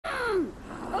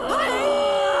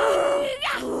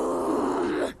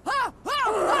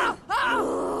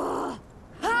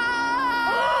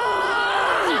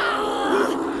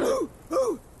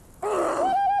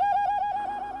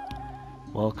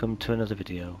to another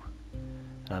video.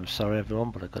 And I'm sorry everyone,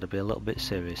 but I've got to be a little bit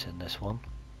serious in this one.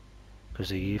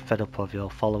 Because are you fed up of your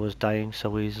followers dying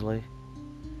so easily?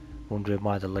 Wondering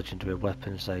why the legendary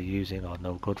weapons they're using are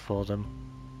no good for them?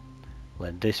 Well,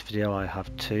 in this video I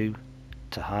have two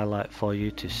to highlight for you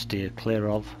to steer clear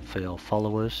of for your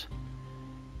followers.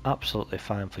 Absolutely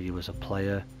fine for you as a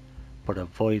player, but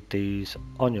avoid these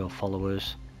on your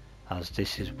followers, as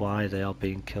this is why they are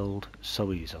being killed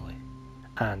so easily.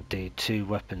 And the two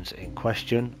weapons in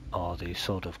question are the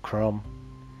Sword of Crom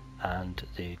and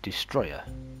the Destroyer.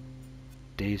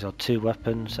 These are two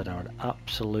weapons that are an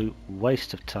absolute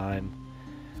waste of time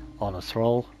on a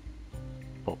thrall,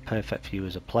 but perfect for you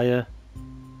as a player.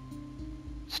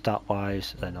 Stat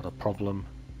wise they're not a problem,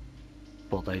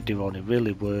 but they do only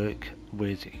really work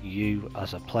with you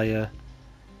as a player,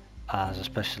 as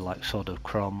especially like Sword of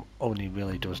Crom only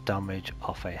really does damage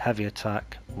off a heavy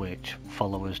attack, which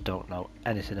followers don't know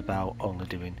anything about, only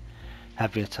doing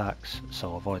heavy attacks,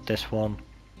 so avoid this one.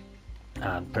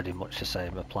 And pretty much the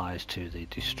same applies to the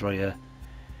Destroyer.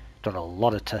 Done a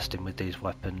lot of testing with these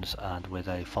weapons, and with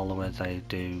a follower they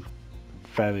do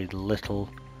very little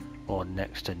or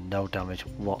next to no damage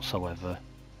whatsoever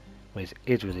with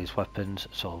either of these weapons,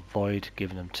 so avoid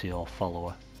giving them to your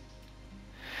follower.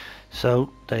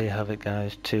 So there you have it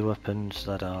guys, two weapons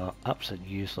that are absolutely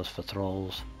useless for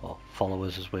thralls, or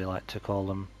followers as we like to call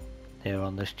them here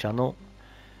on this channel.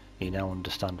 You now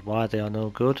understand why they are no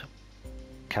good.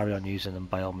 Carry on using them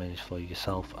by all means for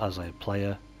yourself as a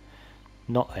player,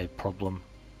 not a problem,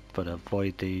 but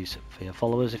avoid these for your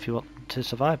followers if you want them to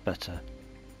survive better.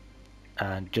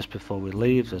 And just before we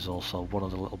leave, there's also one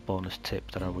other little bonus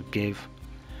tip that I would give.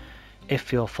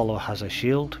 If your follower has a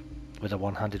shield with a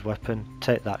one-handed weapon,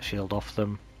 take that shield off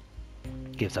them,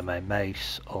 give them a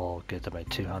mace or give them a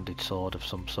two-handed sword of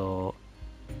some sort.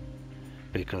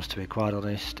 Because to be quite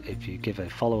honest, if you give a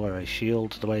follower a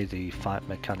shield, the way the fight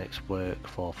mechanics work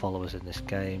for followers in this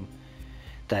game,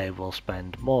 they will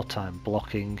spend more time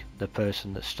blocking the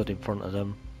person that stood in front of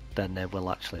them than they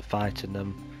will actually fighting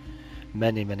them.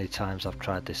 Many times I've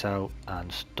tried this out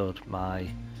and stood my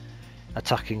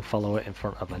attacking follower in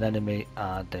front of an enemy,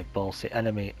 and they both, the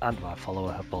enemy and my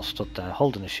follower, have both stood there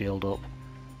holding a shield up,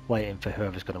 waiting for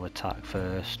whoever's going to attack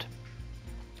first.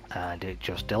 And it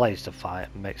just delays the fight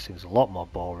and makes things a lot more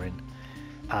boring.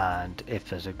 And if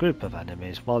there's a group of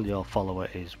enemies while your follower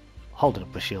is holding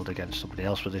up a shield against somebody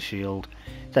else with a shield,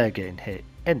 they're getting hit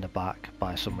in the back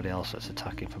by somebody else that's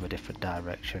attacking from a different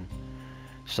direction.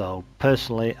 So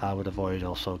personally I would avoid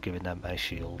also giving them a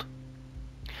shield.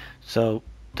 So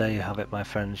there you have it my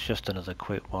friends, just another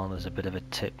quick one. There's a bit of a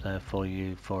tip there for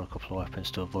you for a couple of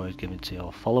weapons to avoid giving to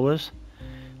your followers.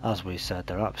 As we said,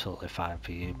 they're absolutely fine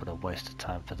for you, but a waste of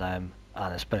time for them,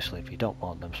 and especially if you don't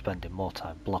want them spending more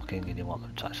time blocking and you want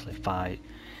them to actually fight,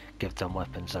 give them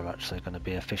weapons they're actually going to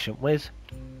be efficient with.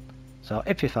 So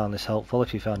if you found this helpful,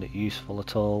 if you found it useful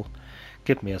at all,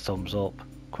 give me a thumbs up,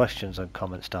 questions and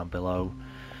comments down below,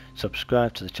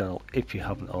 subscribe to the channel if you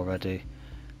haven't already.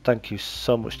 Thank you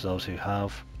so much to those who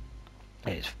have.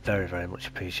 It's very much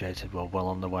appreciated. We're well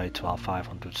on the way to our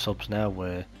 500 subs now.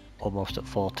 We're almost at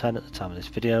 410 at the time of this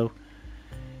video,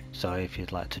 so if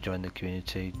you'd like to join the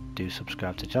community, do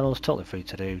subscribe to the channel. It's totally free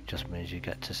to do, just means you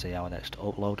get to see our next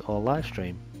upload or live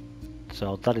stream.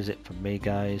 So that is it from me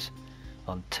guys,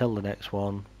 until the next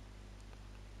one,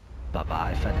 bye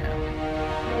bye for now.